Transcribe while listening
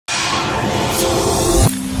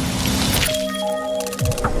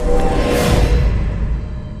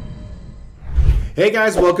Hey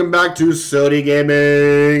guys, welcome back to SOTY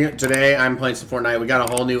Gaming. Today I'm playing some Fortnite. We got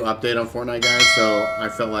a whole new update on Fortnite, guys, so I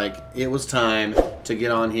felt like it was time to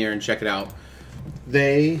get on here and check it out.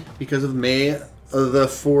 Because of May the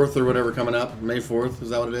 4th or whatever coming up, May 4th, is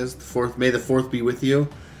that what it is? The 4th, May the 4th be with you.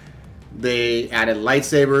 They added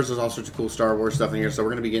lightsabers. There's all sorts of cool Star Wars stuff in here, so we're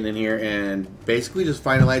going to be getting in here and basically just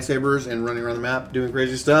finding lightsabers and running around the map doing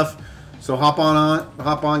crazy stuff. So hop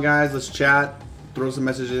on guys, let's chat, throw some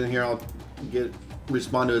messages in here. I'll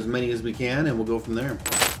respond to as many as we can, and we'll go from there.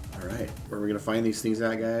 All right, where are we gonna find these things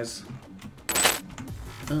at, guys?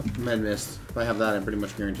 Oh, med mist. If I have that, I'm pretty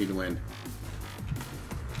much guaranteed to win.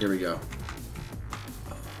 Here we go.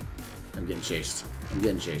 I'm getting chased.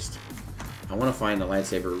 I want to find the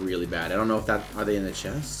lightsaber really bad. I don't know if that are they in the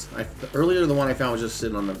chest. Earlier the one I found was just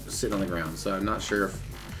sitting on the ground, so I'm not sure if.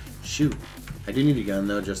 Shoot. I do need a gun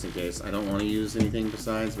though, just in case. I don't want to use anything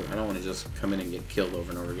besides, but I don't want to just come in and get killed over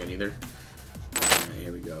and over again either. Alright,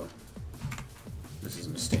 here we go. This is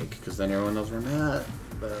a mistake, because then everyone knows where I'm at,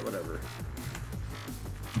 but whatever.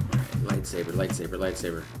 Alright,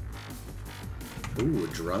 lightsaber. Ooh, a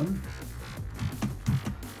drum?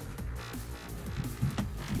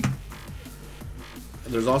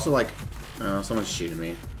 There's also like, oh, someone's shooting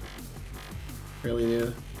me. Really,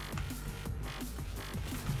 dude?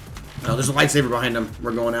 Oh, there's a lightsaber behind him.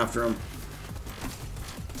 We're going after him.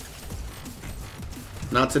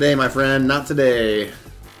 Not today, my friend. Not today.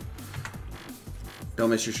 Don't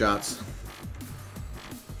miss your shots.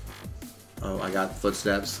 Oh, I got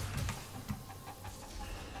footsteps.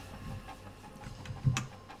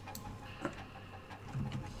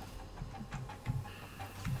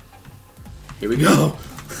 Here we go.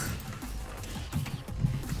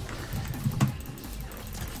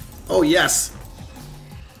 Oh, yes.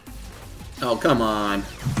 Oh, come on.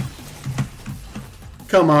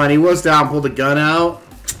 Come on, he was down, pulled the gun out.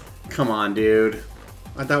 Come on, dude.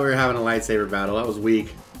 I thought we were having a lightsaber battle. That was weak.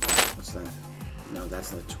 What's that? No, that's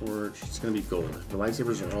the torch. It's going to be gold. The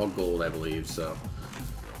lightsabers are all gold, I believe, so.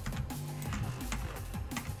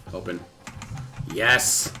 Hoping.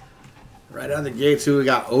 Yes! Right out of the gate, too, we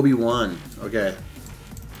got Obi-Wan. Okay.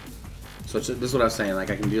 So this is what I was saying. Like,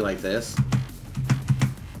 I can do like this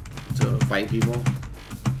to fight people.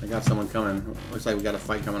 I got someone coming. Looks like we got a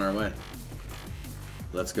fight coming our way.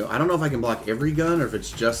 Let's go. I don't know if I can block every gun or if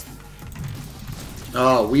it's just...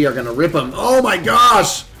 Oh, we are going to rip them. Oh my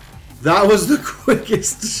gosh! That was the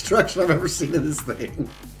quickest destruction I've ever seen in this thing.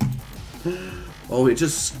 Oh, it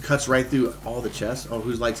just cuts right through all the chests. Oh,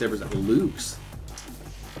 whose lightsaber is that? Luke's.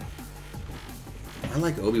 I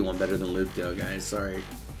like Obi-Wan better than Luke, though, guys. Sorry.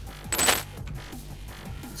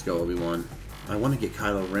 Let's go, Obi-Wan. I want to get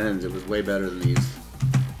Kylo Ren's. It was way better than these.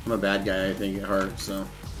 I'm a bad guy, I think, at heart, so.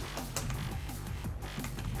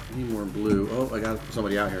 I need more blue. Oh, I got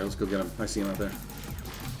somebody out here. Let's go get him. I see him out there.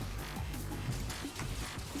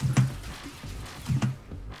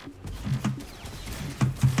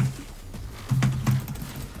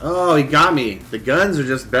 Oh, he got me. The guns are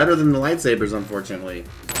just better than the lightsabers, unfortunately.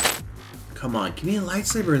 Come on, give me a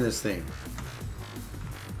lightsaber in this thing.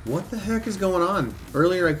 What the heck is going on?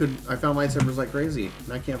 Earlier I found lightsabers like crazy,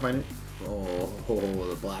 and I can't find it. Oh,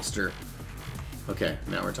 the blaster. Okay,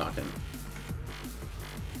 now we're talking.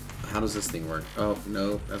 How does this thing work? Oh,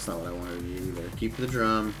 no, that's not what I wanted to do either. Keep the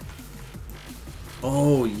drum.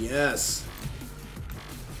 Oh, yes.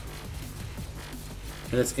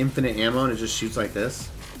 And it's infinite ammo, and it just shoots like this.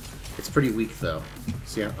 It's pretty weak, though.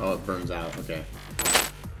 See how, oh, it burns out. Okay.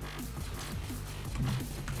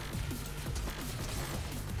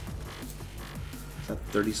 Is that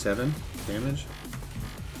 37 damage?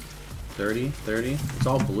 30? It's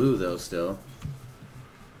all blue, though, still.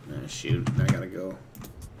 Ah, shoot. I gotta go.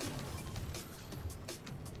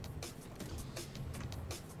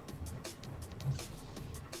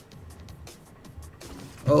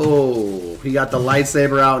 Oh, he got the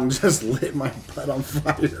lightsaber out and just lit my butt on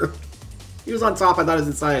fire. He was on top. I thought he was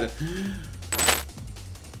inside. And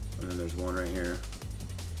then there's one right here.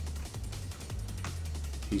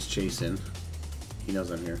 He's chasing. He knows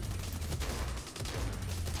I'm here.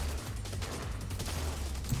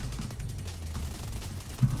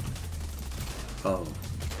 Oh.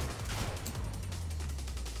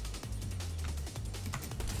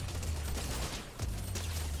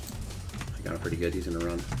 I got him pretty good. He's gonna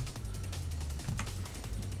run.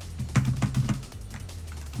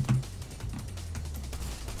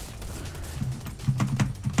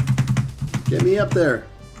 Get me up there.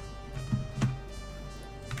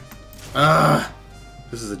 Ah!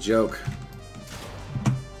 This is a joke.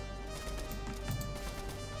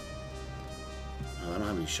 Oh, I don't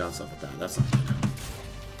have any shots off with that. That's not good.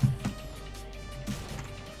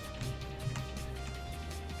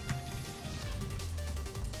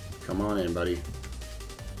 Come on in, buddy.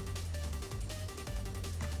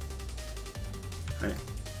 Alright.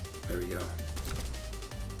 There we go.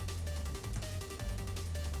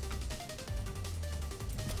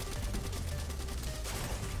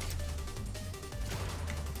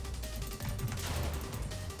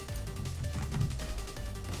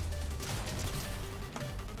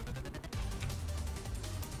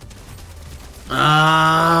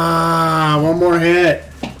 Ah, one more hit.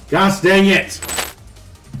 Gosh dang it.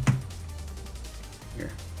 Here.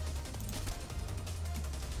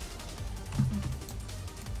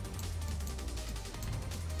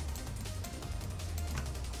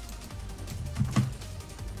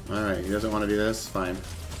 Alright, he doesn't want to do this. Fine.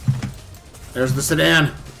 There's the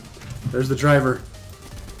sedan. There's the driver.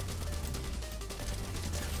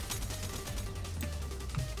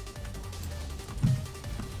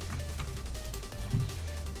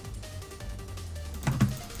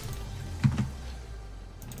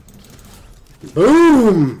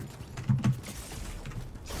 Boom!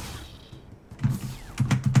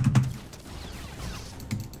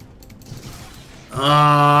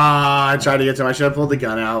 Ah, I tried to get to him. I should have pulled the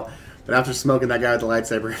gun out. But after smoking that guy with the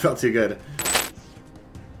lightsaber, it felt too good.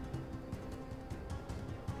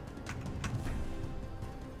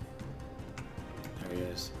 There he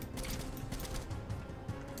is.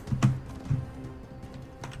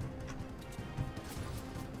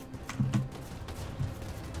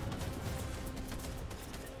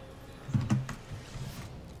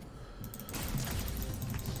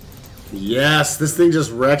 Yes, this thing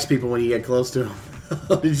just wrecks people when you get close to him.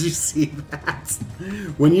 Did you see that?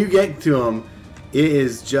 When you get to him, it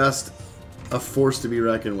is just a force to be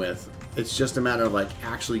reckoned with. It's just a matter of like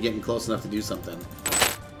actually getting close enough to do something.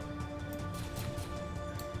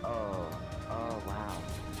 Oh wow.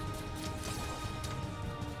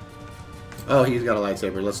 Oh, he's got a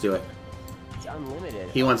lightsaber. Let's do it. It's unlimited.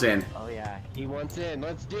 He wants in. Oh yeah, he wants in.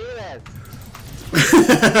 Let's do this.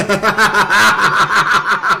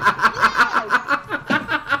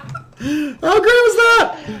 How great was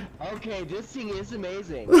that? Okay, this thing is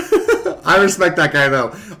amazing. I respect that guy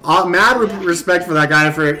though. Mad respect for that guy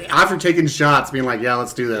for after taking shots, being like, "Yeah,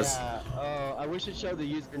 let's do this." Yeah. Oh, I wish it showed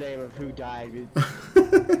the username of who died.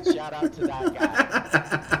 Shout out to that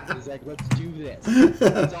guy. He's like, "Let's do this."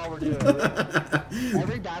 That's all we're doing.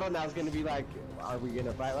 Every battle now is gonna be like, "Are we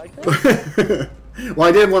gonna fight like this?" Well,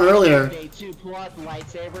 I did one earlier. Okay, to pull out the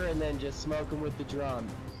lightsaber and then just smoke him with the drum.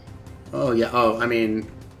 Oh yeah. Oh, I mean.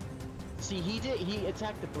 See, he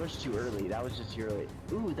attacked the bush too early. That was just too early.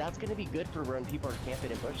 Ooh, that's gonna be good for when people are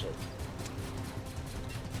camping in bushes.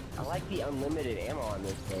 I like the unlimited ammo on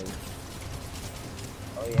this thing.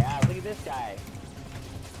 Oh yeah, look at this guy.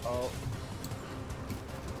 Oh.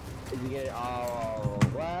 Is he gonna, oh,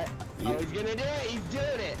 what? Oh, he's gonna do it! He's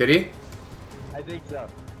doing it! Did he? I think so.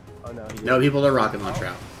 Oh no, he didn't. No, people are rocket launcher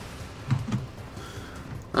out.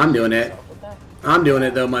 I'm doing it. I'm doing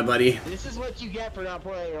it though, my buddy. This is what you get for not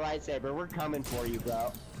pulling your lightsaber. We're coming for you,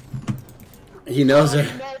 bro. He knows it.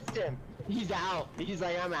 He missed him. He's out. He's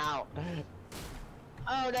like, I'm out.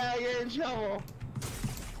 Oh no, you're in trouble.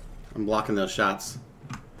 I'm blocking those shots.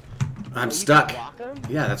 I'm You stuck. can block him?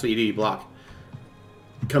 Yeah, that's what you do. You block.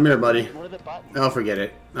 Come here, buddy. What are the buttons? Oh, forget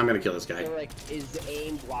it. I'm gonna kill this guy. So, like, is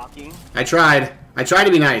aim blocking? I tried. I tried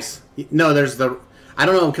to be nice. No, there's the. I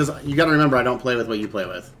don't know because you gotta remember I don't play with what you play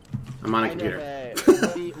with. I'm on a computer.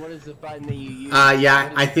 What is the button that you use?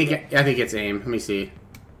 Yeah, I think it's aim. Let me see.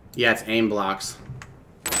 Yeah, it's aim blocks.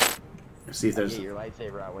 Let's see if there's. Get your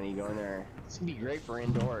lightsaber out when you go in there. It's gonna be great for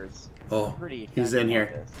indoors. Oh, Pretty he's in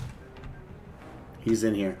here. this. He's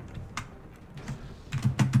in here.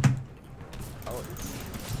 Oh,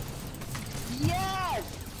 yes!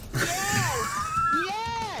 Yes!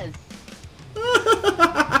 Yes!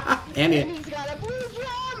 And he's got a blue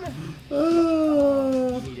drum!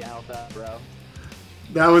 Oh, You need to help out, bro.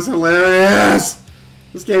 that was hilarious.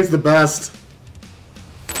 This game's the best.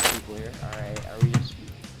 People here. Alright, are we just...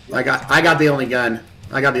 I got the only gun.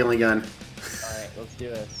 I got the only gun. Alright, let's do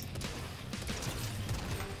this.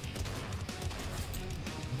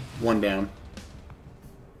 One down.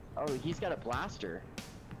 Oh, he's got a blaster.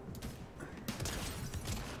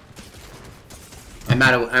 I'm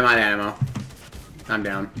out of ammo. I'm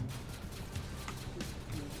down.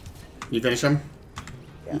 You finish him?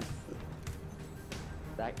 Yeah.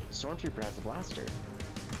 That stormtrooper has a blaster.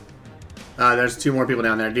 There's two more people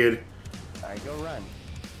down there, dude. Alright, go run.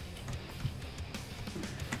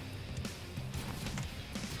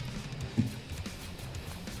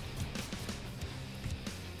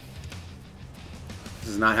 This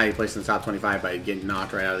is not how you place in the top 25 by getting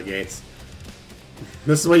knocked right out of the gates.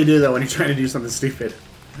 This is what you do though when you're trying to do something stupid.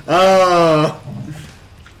 Oh!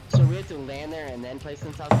 So we place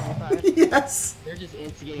in South 25? Yes. They're just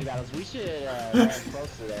instigating battles. We should run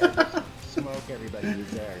close to there. Just smoke everybody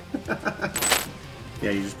who's there.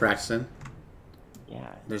 Yeah, you just practicing? Yeah.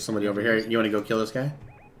 There's somebody over here. You want to go kill this guy?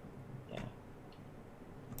 Yeah.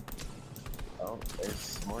 Oh,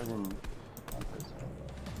 there's more than one person.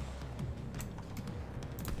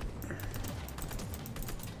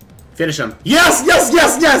 Finish him. Yes, yes,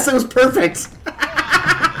 yes, yes! It was perfect!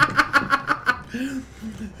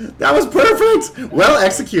 That was perfect! Well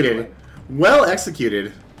executed. Well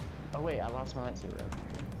executed. Oh wait, I lost my lightsaber.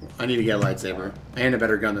 I need to get a lightsaber. And a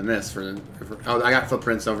better gun than this. Oh, I got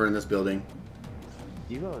footprints over in this building.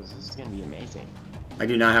 Duos, this is gonna be amazing. I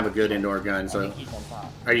do not have a good indoor gun, so... I think he's on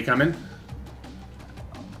top. Are you coming?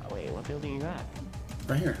 Oh, wait, what building you at?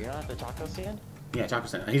 Right here. You're not at the taco stand? Yeah, taco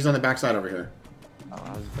stand. He's on the back side over here. Oh,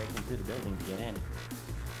 I was breaking through the building to get in.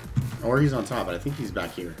 Or he's on top, but I think he's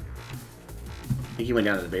back here. I think he went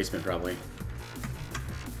down to the basement, probably.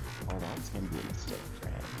 Oh, that's gonna be a mistake for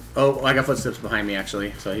him. Oh, I got footsteps behind me,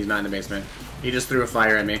 actually, so he's not in the basement. He just threw a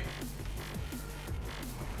fire at me.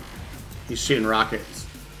 He's shooting rockets.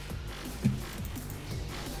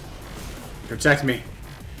 Protect me.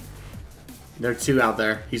 There are two out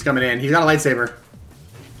there. He's coming in. He's got a lightsaber.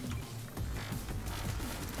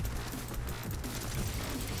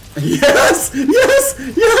 Yes! Yes!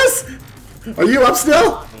 Yes! Are you up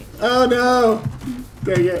still? Oh no!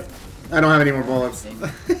 Dang it. I don't have any more bullets.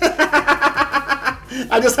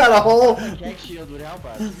 I just had a whole... Tech shield would help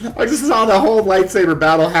us. I just saw the whole lightsaber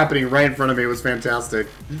battle happening right in front of me. It was fantastic.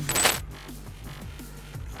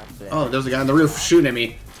 Oh, there's a guy on the roof shooting at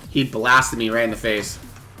me. He blasted me right in the face.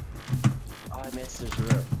 Oh, I missed his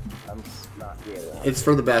roof. I'm not here. It's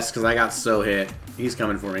for the best because I got so hit. He's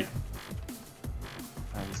coming for me.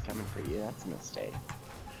 Oh, he's coming for you. That's a mistake.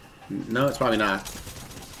 No, it's probably not.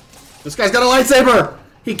 This guy's got a lightsaber!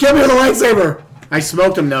 He killed me with a lightsaber! I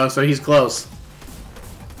smoked him though, so he's close.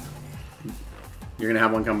 You're gonna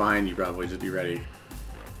have one come behind you probably. Just be ready.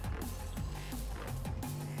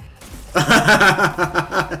 What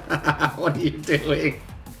are you doing?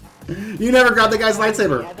 You never grabbed the guy's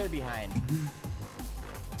lightsaber. Yeah, they're behind.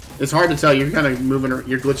 It's hard to tell. You're kind of moving.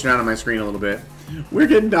 You're glitching around on my screen a little bit. We're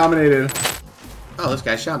getting dominated. Oh, this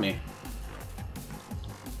guy shot me.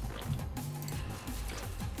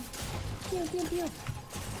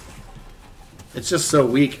 It's just so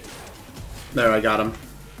weak. There, I got him.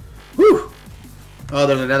 Whew! Oh,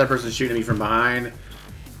 there's another person shooting me from behind.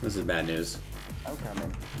 This is bad news. I'm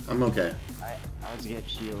coming. I'm okay. I was getting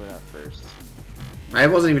shielded up first. I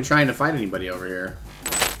wasn't even trying to fight anybody over here.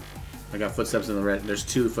 I got footsteps in the red. There's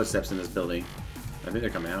two footsteps in this building. I think they're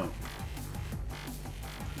coming out.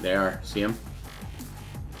 They are. See them?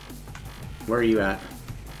 Where are you at?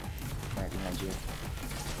 Right behind you.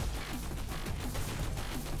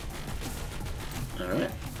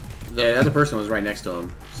 Alright. The other person was right next to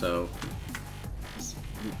him, so...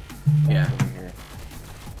 Yeah. Over here.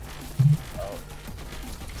 Oh.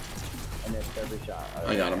 I missed every shot. Oh,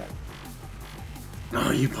 I got him.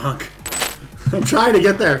 Oh, you punk. I'm trying to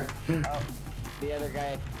get there. Oh, the other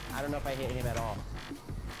guy, I don't know if I hit him at all.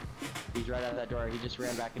 He's right out that door. He just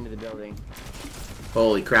ran back into the building.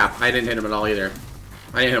 Holy crap. I didn't hit him at all either.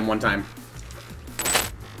 I hit him one time.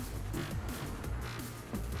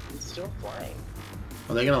 He's still flying.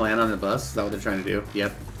 Are they going to land on the bus? Is that what they're trying to do?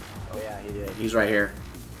 Yep. Oh yeah, he did. He's right here.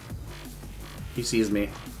 He sees me.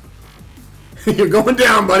 You're going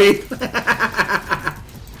down, buddy!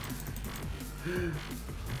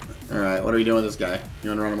 Alright, what are we doing with this guy? You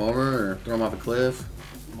want to run him over or throw him off a cliff?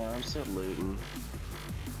 No, I'm still looting.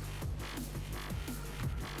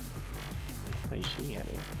 Why are you shooting at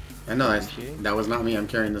me? I know, You shooting? that was not me. I'm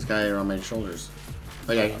carrying this guy on my shoulders.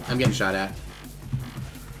 Okay, I'm getting shot at.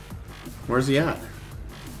 Where's he at?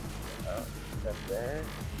 Oh, he's up there.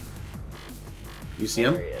 You see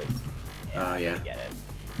him? There he is. Yeah. I get it.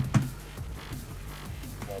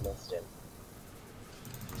 I missed him.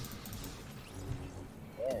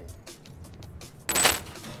 Man.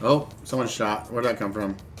 Oh, someone shot. Where'd that come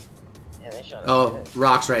from? Yeah, they shot us. Oh,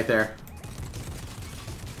 rocks right there.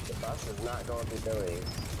 The bus is not going through buildings.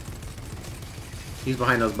 He's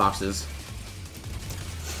behind those boxes.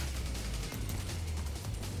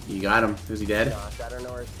 You got him. Is he dead? Gosh, I don't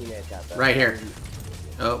know where his teammates at though. Right here.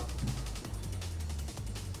 Oh.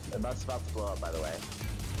 The bus is about to blow up, by the way.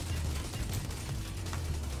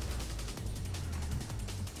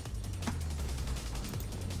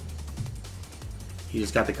 He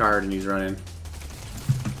just got the card and he's running.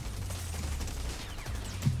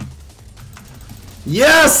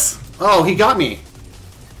 Yes! Oh, he got me.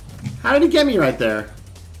 How did he get me right there?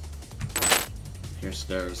 Here's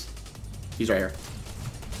stairs. He's right here.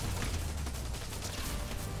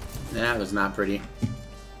 That was not pretty.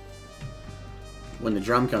 When the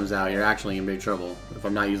drum comes out, you're actually in big trouble. If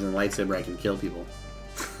I'm not using the lightsaber, I can kill people.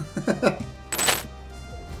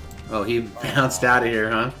 Oh, he bounced out of here,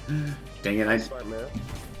 huh? Dang it, Smart move.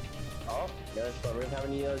 Oh, no smart move. How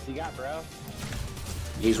many you got, bro?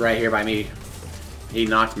 He's right here by me. He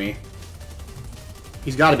knocked me.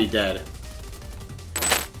 He's got to be dead.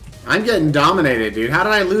 I'm getting dominated, dude. How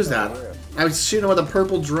did I lose that? I was shooting with a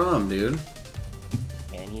purple drum, dude.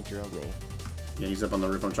 And he drilled me. Yeah, he's up on the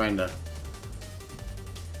roof. I'm trying to...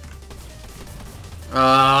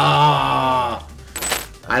 Ah!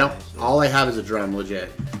 I don't... All I have is a drum, legit.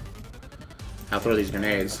 I'll throw these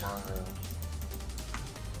grenades.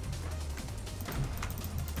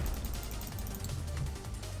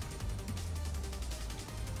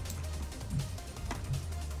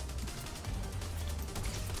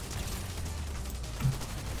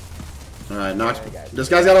 Alright, knocked. This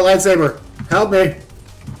guy's got a lightsaber. Help me.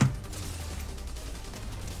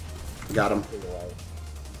 Got him.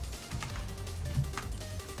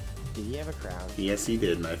 Did he have a crown? Yes, he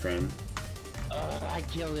did, my friend. I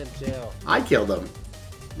killed him too. I killed him.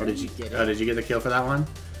 Or did you? Oh, did you get the kill for that one?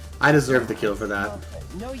 I deserved the kill for that.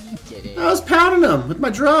 No, you didn't. I was pounding him with my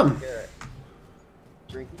drum. Here.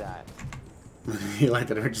 Drink that. You like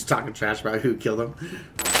that? We're just talking trash about who killed him.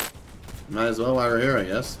 Might as well while we're here, I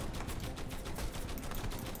guess.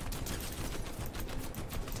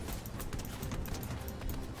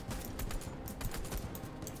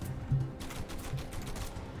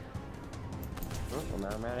 Oh, well,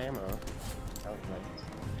 now I'm out of ammo. That was nice.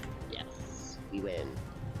 Yes, we win.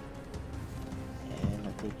 And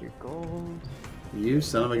I think you're gold. You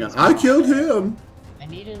son of a gun! I killed him. I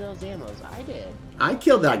needed those ammos. I did. I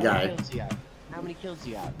killed that guy. How many kills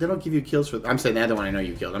do you have? They don't give you kills for... I'm saying the other one I know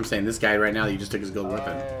you killed. I'm saying this guy right now that you just took his gold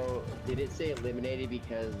weapon. Oh, did it say eliminated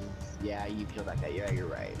because... Yeah, you killed that guy. Yeah, you're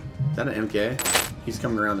right. Is that an MK? He's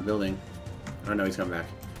coming around the building. Oh no, he's coming back.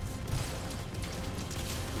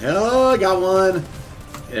 Oh, I got one!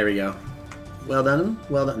 There we go. Well done.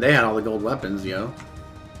 Well done. They had all the gold weapons, yo.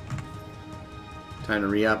 Time to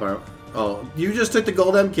re-up our... Oh, you just took the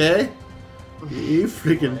gold MK? You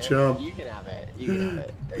freaking chump. You can have it. You can have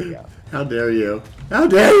it. There you go. How dare you? How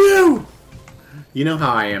dare you? You know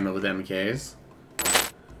how I am with MKs.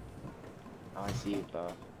 Oh, I see you,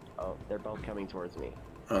 Bo. Oh, they're both coming towards me.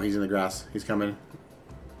 Oh, he's in the grass. He's coming.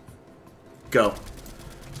 Go.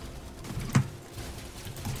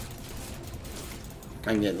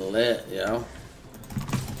 I'm getting lit, yo.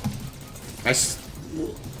 I'm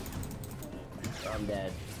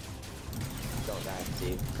dead. Don't die,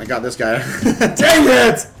 see. I got this guy. Dang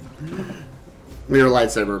it! We were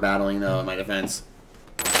lightsaber battling, though, in my defense.